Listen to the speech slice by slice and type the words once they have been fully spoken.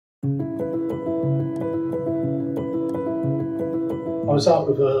I was out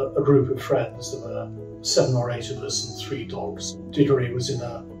with a group of friends. There were 7 or 8 of us and 3 dogs. Diggory was in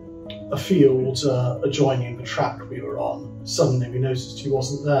a field adjoining the track we were on. Suddenly we noticed he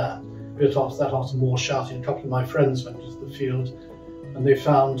wasn't there. A bit after that, after more shouting, a couple of my friends went into the field and they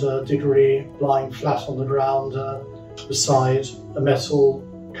found Diggory lying flat on the ground beside a metal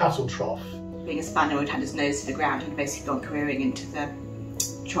cattle trough. Being a spaniel, he'd had his nose to the ground and basically gone careering into the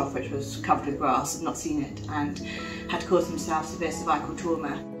trough, which was covered with grass, had not seen it, and had caused himself severe cervical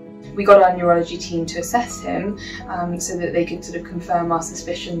trauma. We got our neurology team to assess him so that they could sort of confirm our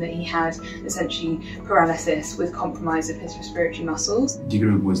suspicion that he had essentially paralysis with compromise of his respiratory muscles.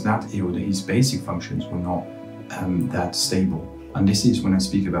 Diggory was that ill that his basic functions were not that stable. And this is, when I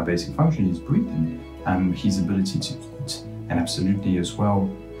speak about basic function, his breathing, his ability to eat, and absolutely as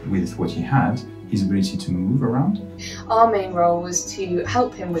well with what he had, his ability to move around. Our main role was to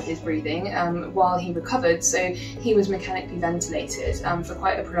help him with his breathing while he recovered, so he was mechanically ventilated for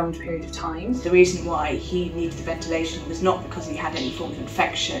quite a prolonged period of time. The reason why he needed ventilation was not because he had any form of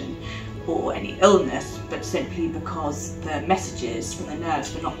infection or any illness, but simply because the messages from the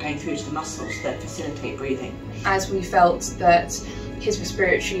nerves were not going through to the muscles that facilitate breathing. As we felt that his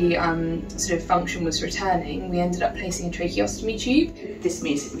respiratory sort of function was returning, we ended up placing a tracheostomy tube. This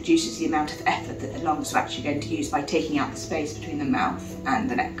means it reduces the amount of effort that the lungs are actually going to use by taking out the space between the mouth and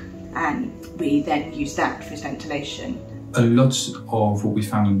the neck. And we then use that for his ventilation. A lot of what we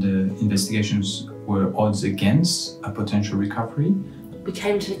found in the investigations were odds against a potential recovery. We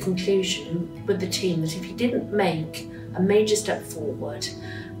came to the conclusion with the team that if he didn't make a major step forward,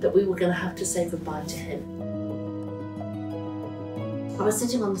 that we were going to have to say goodbye to him. I was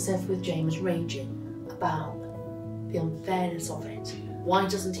sitting on the sofa with James raging about the unfairness of it. Why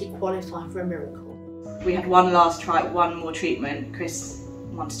doesn't he qualify for a miracle? We had one last try, one more treatment. Chris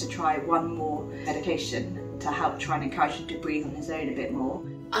wanted to try one more medication to help try and encourage him to breathe on his own a bit more.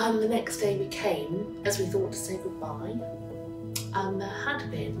 And the next day we came, as we thought, to say goodbye, and there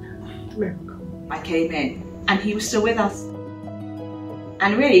had been a miracle. I came in and he was still with us.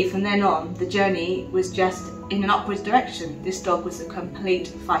 And really from then on, the journey was just in an upwards direction. This dog was a complete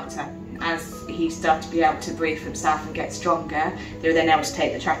fighter. As he started to be able to breathe for himself and get stronger, they were then able to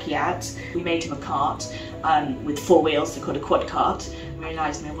take the trachea out. We made him a cart with 4 wheels, they're called a quad cart.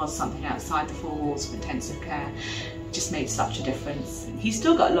 Realising there was something outside the 4 walls of intensive care. It just made such a difference. He's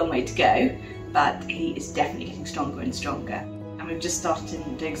still got a long way to go, but he is definitely getting stronger and stronger. And we've just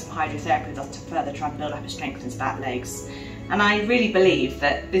started doing some hydrotherapy with us to further try and build up his strength in his back legs. And I really believe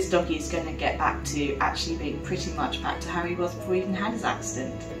that this doggy is going to get back to actually being pretty much back to how he was before he even had his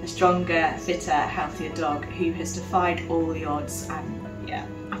accident. A stronger, fitter, healthier dog who has defied all the odds, and yeah,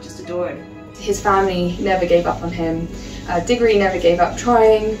 I just adore him. His family never gave up on him. Diggory never gave up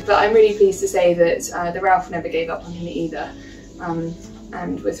trying, but I'm really pleased to say that the Ralph never gave up on him either.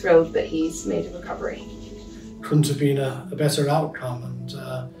 And we're thrilled that he's made a recovery. Couldn't have been a better outcome,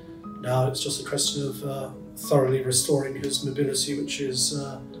 and now it's just a question of thoroughly restoring his mobility, which is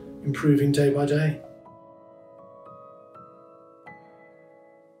improving day by day.